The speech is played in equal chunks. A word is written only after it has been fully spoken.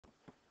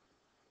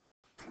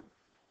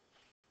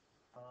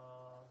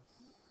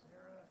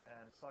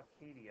saw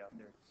Katie out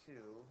there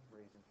too,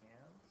 raising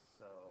hands,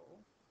 so...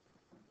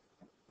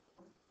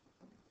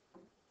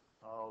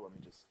 Oh, let me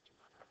just...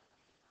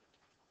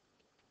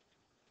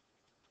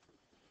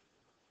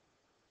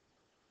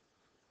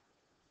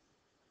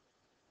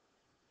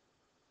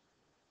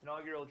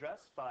 Inaugural address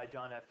by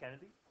John F.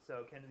 Kennedy.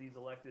 So Kennedy's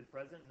elected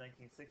president in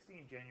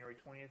 1960, and January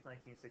 20th,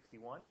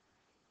 1961,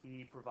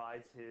 he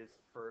provides his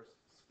first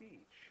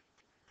speech.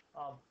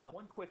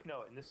 One quick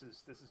note, and this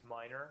is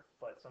minor,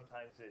 but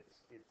sometimes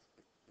it's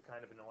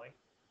kind of annoying.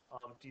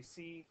 Do you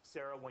see,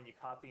 Sarah, when you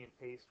copy and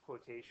paste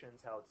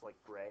quotations, how it's like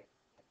gray?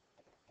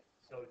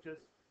 So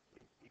just,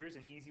 here's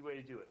an easy way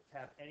to do it.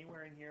 Tap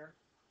anywhere in here,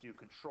 do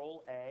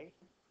Control A,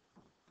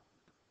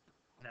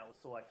 and that will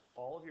select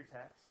all of your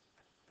text,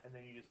 and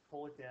then you just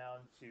pull it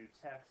down to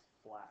text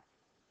black.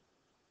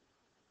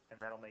 And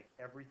that'll make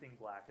everything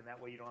black, and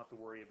that way you don't have to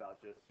worry about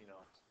just,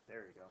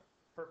 there you go.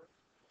 Perfect.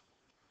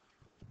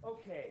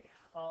 Okay,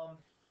 I'm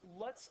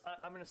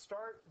going to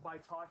start by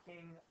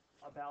talking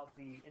about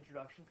the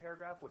introduction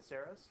paragraph with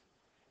Sarah's.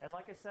 And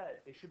like I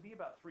said, it should be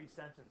about 3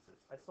 sentences.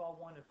 I saw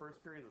one in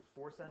first period with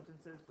 4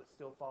 sentences, but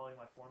still following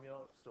my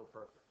formula, still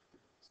perfect.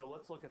 So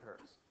let's look at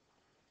hers.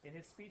 In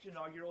his speech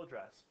inaugural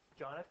address,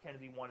 John F.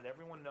 Kennedy wanted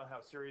everyone to know how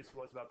serious he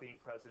was about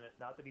being president,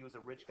 not that he was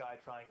a rich guy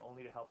trying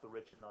only to help the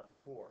rich and not the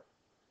poor.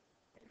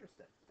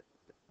 Interesting.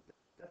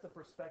 That's a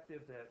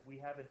perspective that we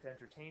haven't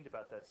entertained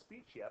about that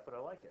speech yet, but I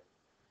like it.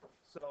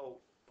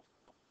 So,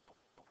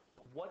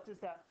 what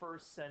does that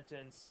first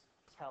sentence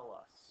tell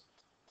us?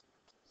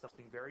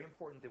 Something very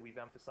important that we've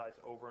emphasized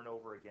over and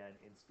over again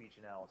in speech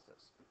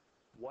analysis.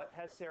 What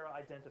has Sarah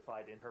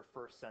identified in her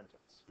first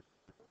sentence?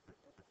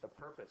 The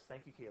purpose.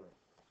 Thank you,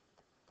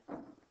 Kaylee.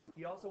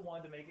 He also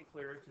wanted to make it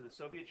clear to the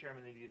Soviet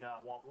chairman that he did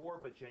not want war,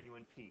 but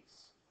genuine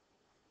peace.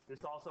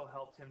 This also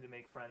helped him to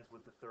make friends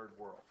with the third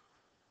world.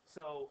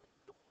 So,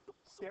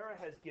 Sarah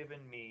has given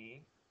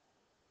me...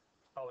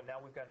 Oh, and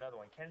now we've got another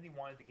one. Kennedy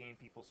wanted to gain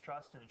people's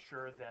trust and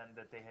ensure them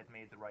that they had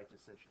made the right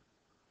decision.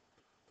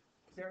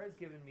 Sarah has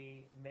given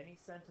me many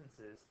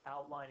sentences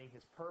outlining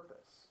his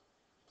purpose.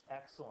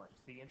 Excellent.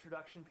 The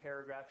introduction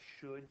paragraph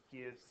should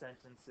give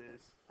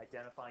sentences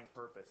identifying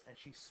purpose, and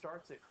she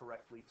starts it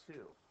correctly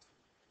too.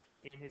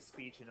 In his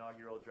speech,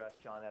 inaugural address,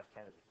 John F.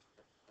 Kennedy.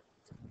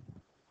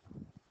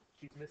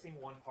 She's missing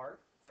one part.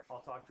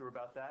 I'll talk to her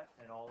about that,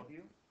 and all of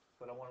you.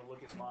 But I want to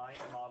look at my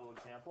model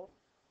example.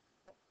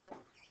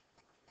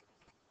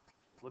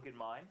 Look at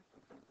mine.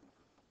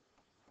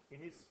 In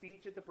his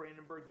speech at the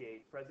Brandenburg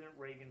Gate, President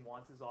Reagan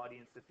wants his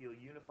audience to feel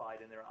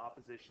unified in their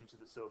opposition to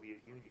the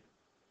Soviet Union.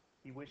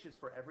 He wishes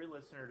for every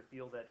listener to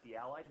feel that the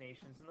Allied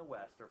nations in the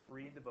West are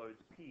free and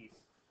devoted to peace,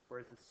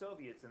 whereas the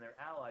Soviets and their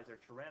allies are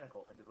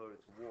tyrannical and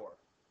devoted to war.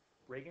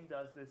 Reagan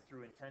does this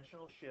through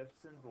intentional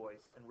shifts in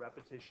voice and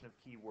repetition of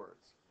key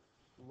words.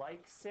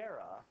 Like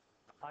Sarah,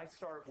 I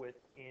start with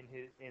in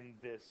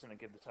this, and I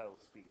give the title of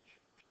the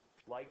speech.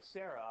 Like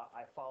Sarah,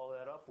 I follow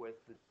that up with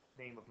the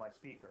name of my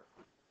speaker.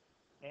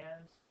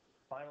 And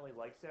finally,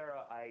 like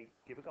Sarah, I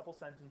give a couple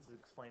sentences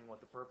explaining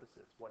what the purpose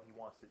is, what he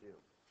wants to do.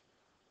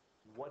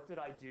 What did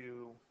I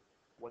do?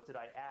 What did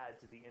I add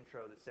to the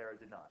intro that Sarah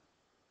did not?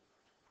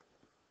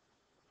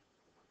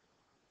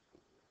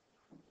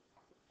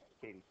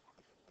 Katie.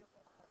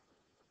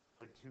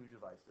 The 2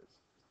 devices.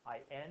 I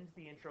end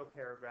the intro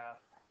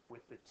paragraph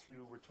with the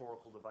 2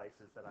 rhetorical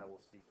devices that I will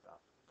speak about.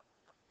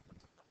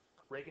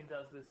 Reagan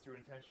does this through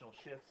intentional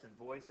shifts in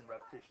voice and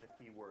repetition of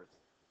key words.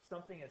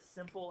 Something as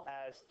simple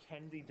as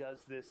Kennedy does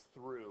this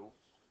through,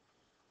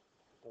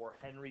 or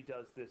Henry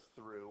does this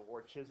through,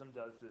 or Chisholm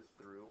does this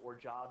through, or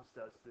Jobs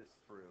does this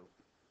through,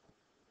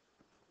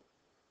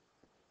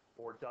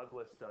 or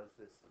Douglas does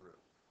this through,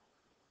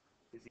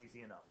 is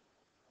easy enough.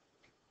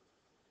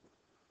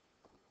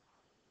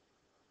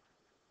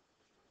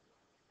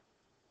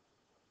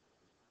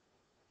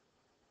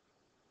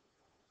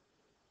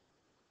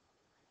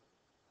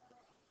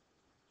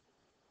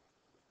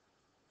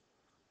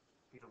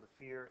 Feel the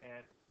fear,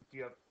 and do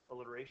you have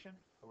alliteration?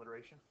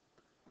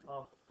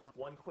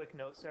 One quick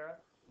note, Sarah.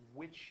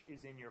 Which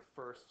is in your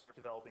first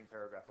developing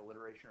paragraph,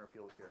 alliteration or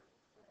feel the fear?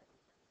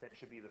 That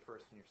should be the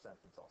first in your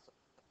sentence also.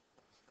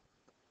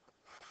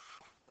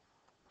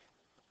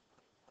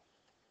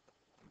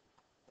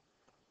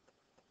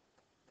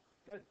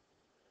 Good.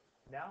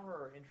 Now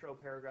her intro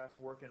paragraph's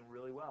working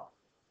really well.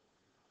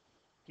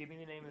 Give me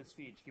the name of the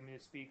speech, give me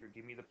the speaker,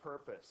 give me the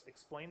purpose.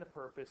 Explain the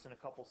purpose in a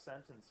couple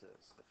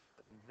sentences.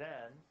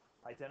 Then,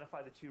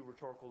 identify the 2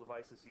 rhetorical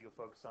devices that you'll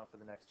focus on for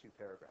the next 2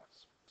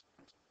 paragraphs.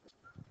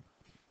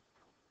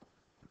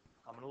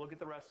 I'm going to look at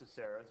the rest of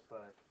Sarah's,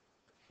 but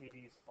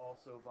Katie's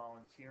also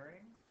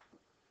volunteering.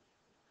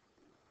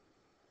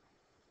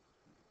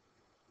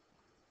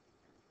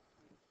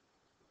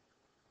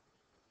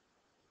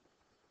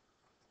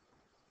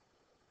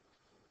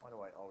 Why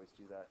do I always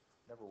do that?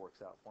 Never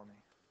works out for me.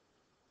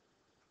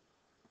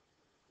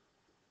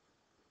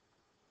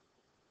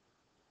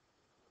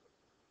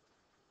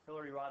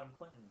 Hillary Rodham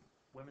Clinton,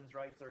 women's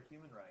rights are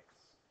human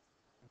rights.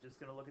 I'm just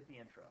going to look at the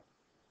intro.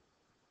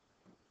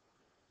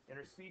 In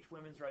her speech,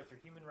 Women's Rights are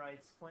Human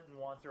Rights, Clinton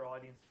wants her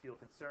audience to feel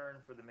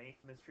concern for the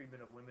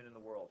mistreatment of women in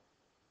the world.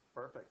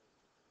 Perfect.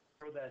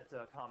 Throw that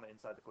comma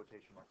inside the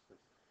quotation marks,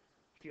 please.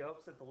 She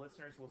hopes that the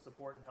listeners will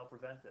support and help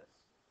prevent this.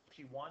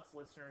 She wants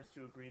listeners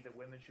to agree that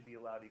women should be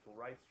allowed equal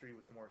rights,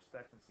 treated with more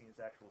respect, and seen as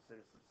actual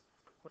citizens.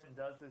 Clinton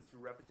does this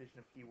through repetition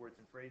of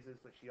keywords and phrases,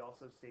 but she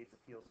also states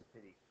appeals to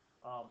pity.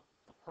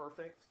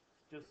 Perfect,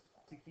 just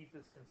to keep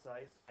this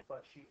concise,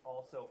 but she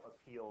also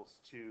appeals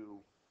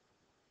to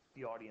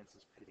the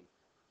audience's pity.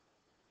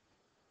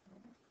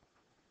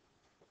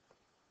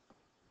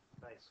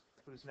 Nice.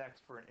 Who's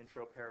next for an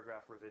intro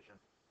paragraph revision?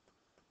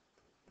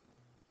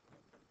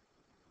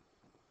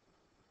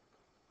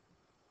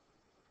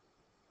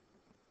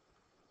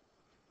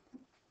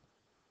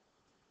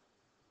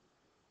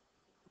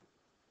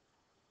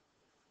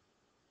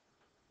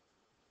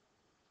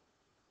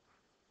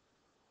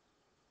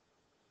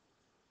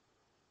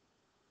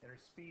 In her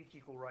speech,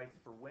 Equal Rights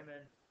for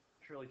Women,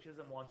 Shirley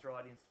Chisholm wants her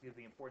audience to feel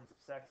the importance of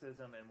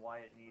sexism and why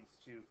it needs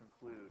to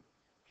conclude.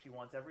 She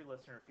wants every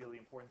listener to feel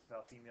the importance of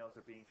how females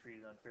are being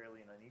treated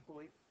unfairly and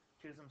unequally.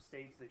 Chisholm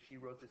states that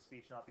she wrote this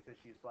speech not because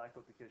she is black,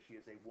 but because she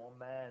is a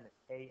woman,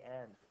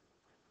 A-N.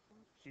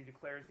 She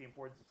declares the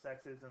importance of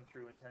sexism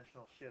through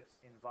intentional shifts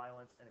in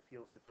violence and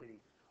appeals to pity.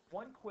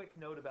 One quick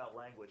note about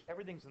language.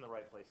 Everything's in the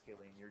right place,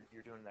 Kayleen.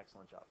 You're doing an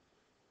excellent job.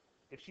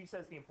 If she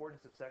says the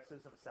importance of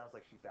sexism, it sounds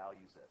like she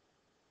values it.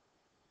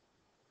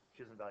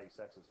 She doesn't value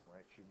sexism,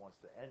 right? She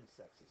wants to end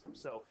sexism.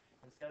 So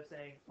instead of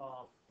saying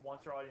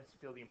wants her audience to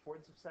feel the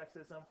importance of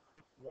sexism,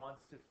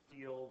 wants to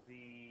feel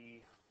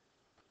the,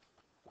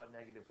 what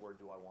negative word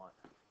do I want?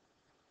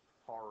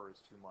 Horror is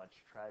too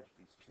much.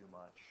 Tragedy is too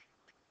much.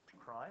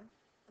 Crime?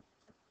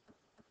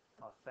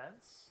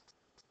 Offense?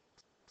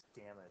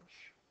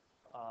 Damage.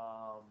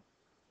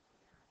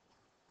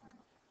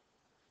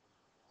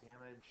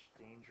 Damage,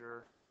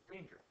 danger.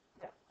 Danger.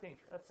 Yeah,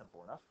 danger. That's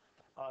simple enough.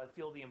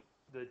 Feel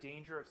the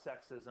danger of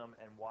sexism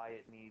and why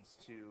it needs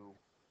to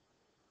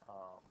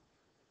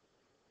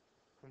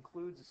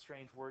concludes a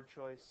strange word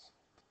choice,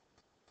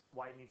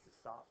 why it needs to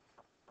stop.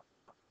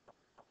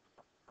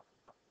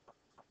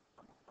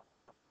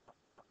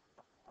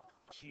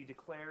 She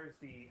declares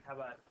how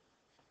about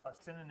a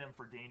synonym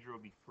for danger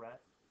would be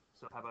threat.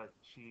 So how about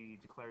she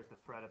declares the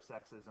threat of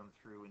sexism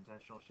through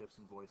intentional shifts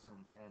in voice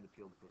and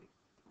appeal to pity.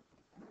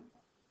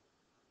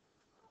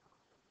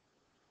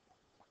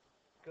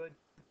 Good.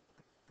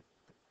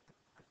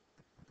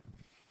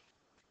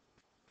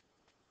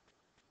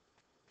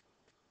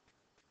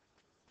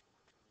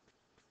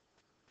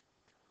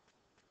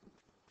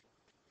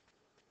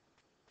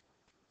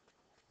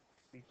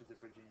 Speech at the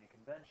Virginia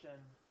Convention.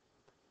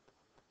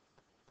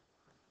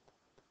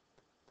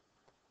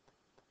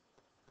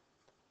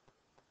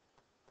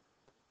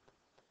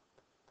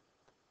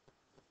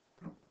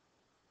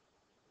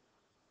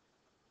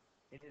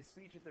 In his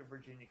speech at the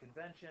Virginia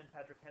Convention,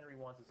 Patrick Henry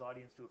wants his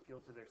audience to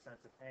appeal to their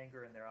sense of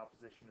anger and their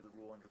opposition to the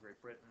rule under Great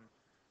Britain.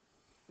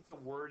 It's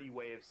a wordy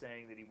way of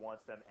saying that he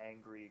wants them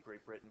angry at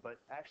Great Britain, but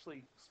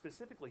actually,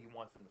 specifically, he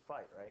wants them to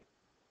fight, right?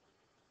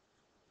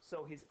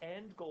 So his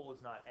end goal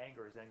is not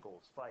anger, his end goal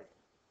is fighting.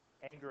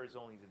 Anger is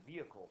only the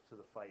vehicle to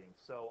the fighting.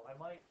 So I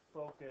might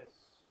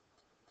focus,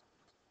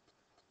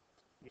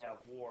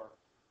 war.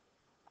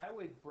 I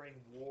would bring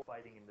war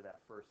fighting into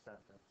that first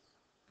sentence.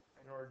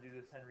 In order to do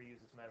this, Henry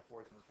uses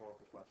metaphors and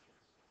rhetorical questions.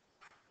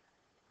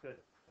 Good.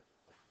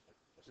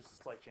 Just a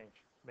slight change.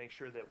 Make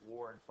sure that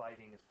war and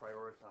fighting is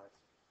prioritized,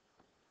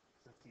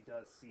 since he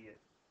does see it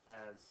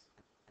as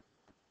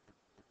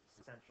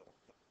essential.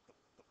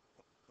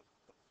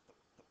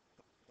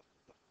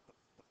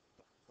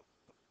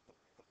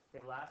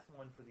 Okay, last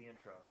one for the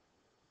intro.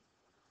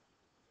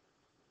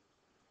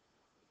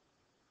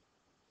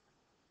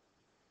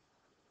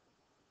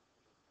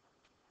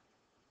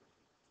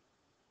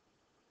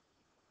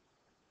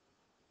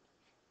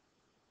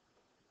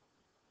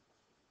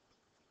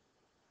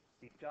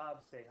 Steve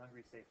Jobs, stay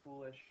hungry, stay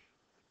foolish.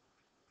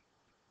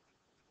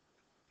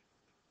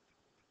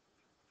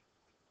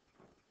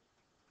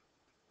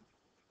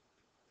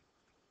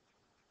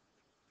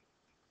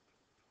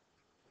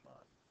 Come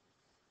on.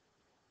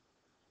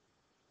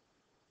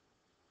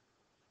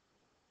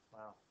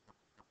 Wow.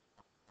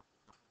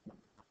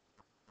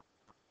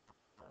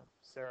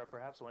 Sarah,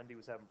 perhaps Wendy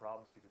was having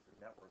problems because the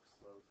network's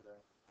slow today.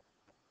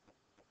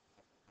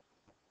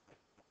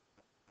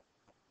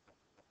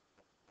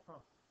 Huh.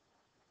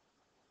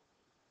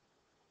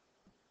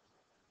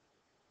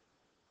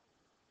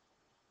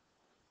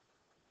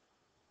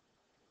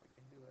 I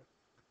can do it.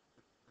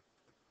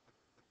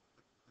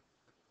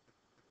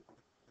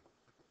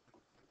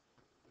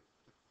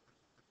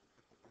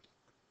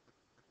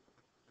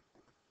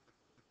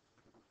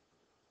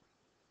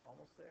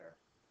 Almost there.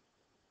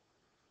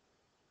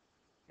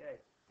 Okay.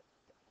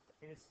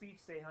 In his speech,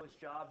 Say How Much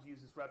Jobs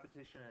uses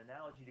repetition and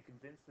analogy to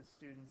convince the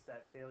students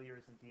that failure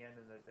isn't the end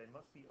and that they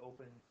must be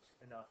open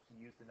enough to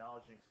use the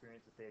knowledge and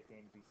experience that they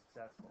attain to be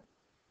successful.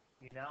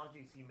 The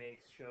analogies he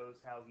makes shows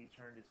how he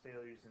turned his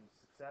failures into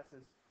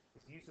successes.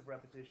 His use of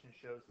repetition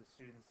shows the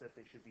students that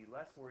they should be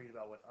less worried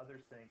about what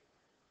others think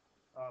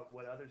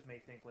what others may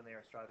think when they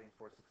are striving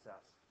for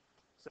success.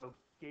 So,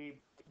 Gabe,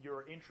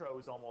 your intro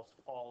is almost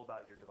all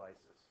about your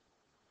devices,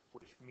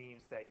 which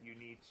means that you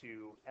need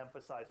to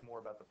emphasize more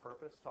about the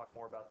purpose, talk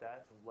more about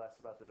that, and less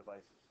about the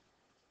devices.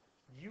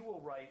 You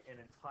will write an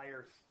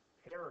entire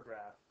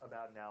paragraph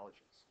about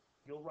analogies.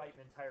 You'll write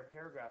an entire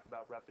paragraph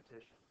about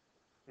repetition.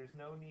 There's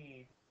no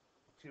need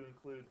to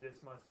include this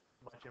much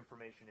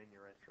information in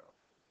your intro.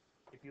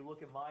 If you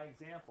look at my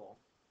example,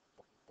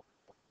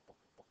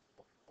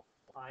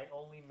 I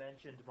only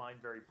mentioned mine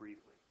very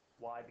briefly.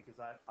 Why? Because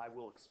I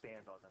will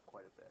expand on them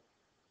quite a bit.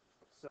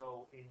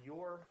 So in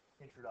your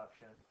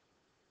introduction,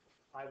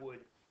 I would...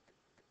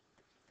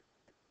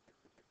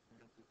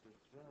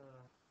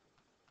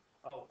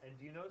 Oh, and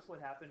do you notice what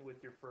happened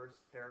with your first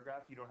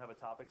paragraph? You don't have a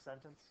topic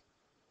sentence?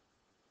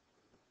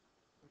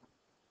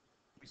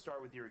 You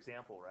start with your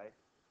example, right?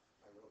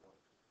 I wrote one.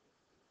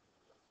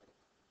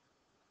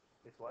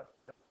 It's what?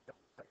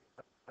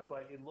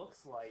 But it looks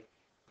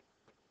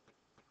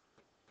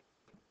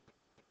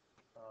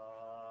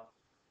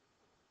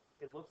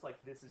like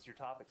this is your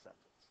topic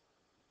sentence.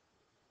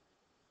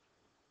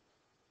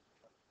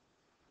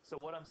 So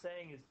what I'm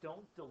saying is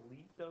don't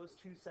delete those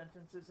two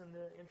sentences in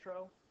the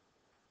intro.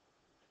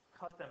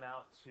 Cut them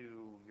out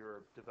to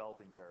your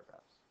developing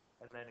paragraphs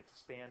and then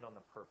expand on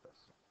the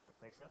purpose.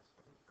 Make sense?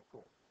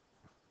 Cool.